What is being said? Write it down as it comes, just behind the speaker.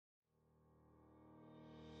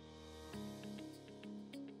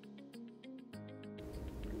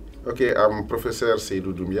Okay, I'm Professor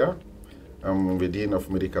Seydou Doumbia. I'm the Dean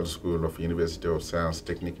of Medical School of University of Science,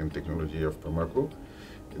 Technique and Technology of Bamako,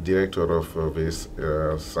 Director of this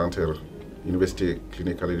center, University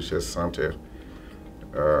Clinical Research Center,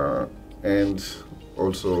 and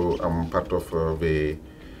also I'm part of the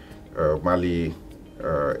Mali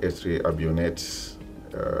H3 Abionet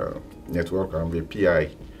network. I'm the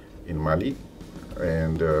PI in Mali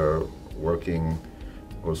and working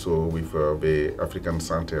also with the African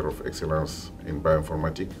Center of Excellence in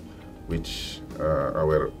Bioinformatics, which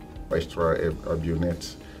our H3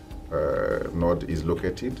 Abionet node is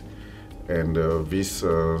located. And this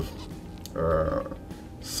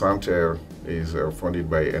center is funded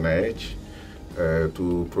by NIH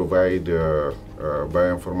to provide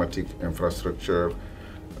bioinformatics infrastructure,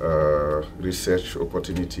 research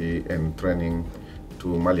opportunity and training to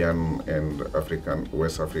Malian and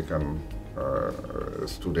West African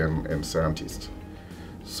students and scientists.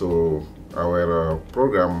 So our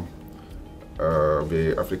program,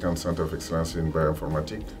 the African Center of Excellence in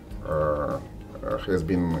Bioinformatics, has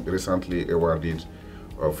been recently awarded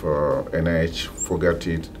of NIH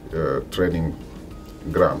forgranted training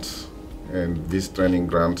grants. And this training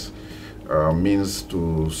grant means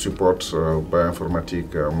to support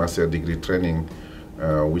bioinformatics master degree training,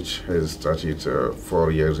 which has started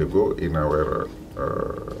 4 years ago in our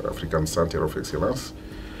African Center of Excellence,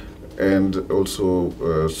 and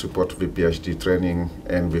also support the PhD training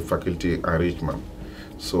and the faculty enrichment.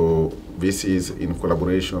 So this is in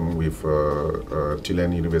collaboration with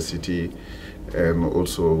Tulane University, and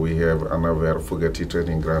also we have another faculty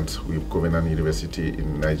training grant with Covenant University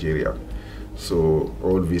in Nigeria. So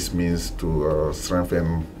all this means to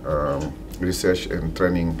strengthen research and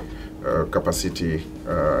training capacity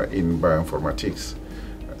in bioinformatics.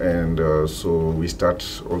 And so we start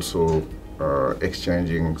also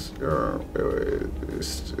exchanging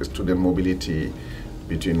student mobility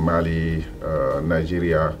between Mali,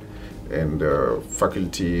 Nigeria, and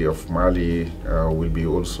faculty of Mali will be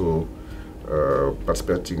also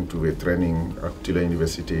participating to a training at Tulane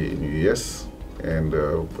University in the US, and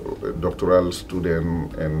doctoral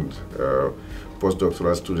student and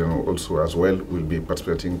postdoctoral student also as well will be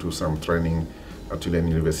participating to some training at Tulane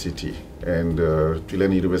University. And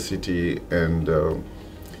Tulane University and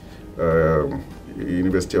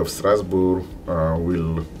University of Strasbourg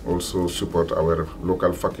will also support our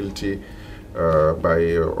local faculty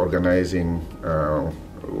by organizing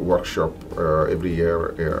workshop every year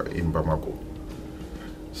in Bamako.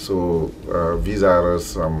 So these are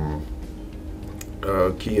some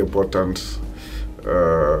key important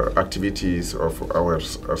activities of our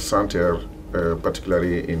center,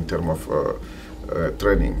 particularly in terms of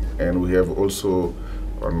training. And we have also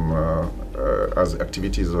as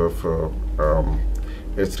activities of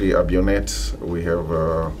H3 Abionet, we have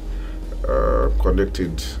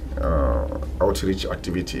conducted outreach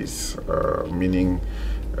activities, meaning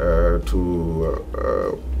to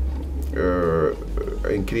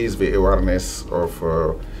increase the awareness of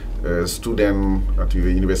students at the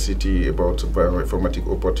university about bioinformatics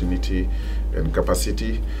opportunity and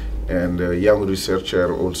capacity, and young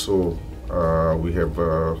researcher also. We have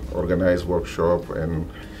organized workshop and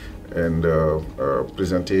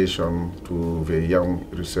presentation to the young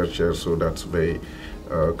researchers so that they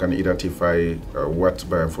can identify what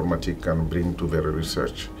bioinformatics can bring to their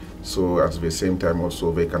research. So at the same time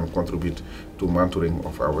also they can contribute to mentoring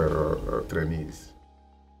of our trainees.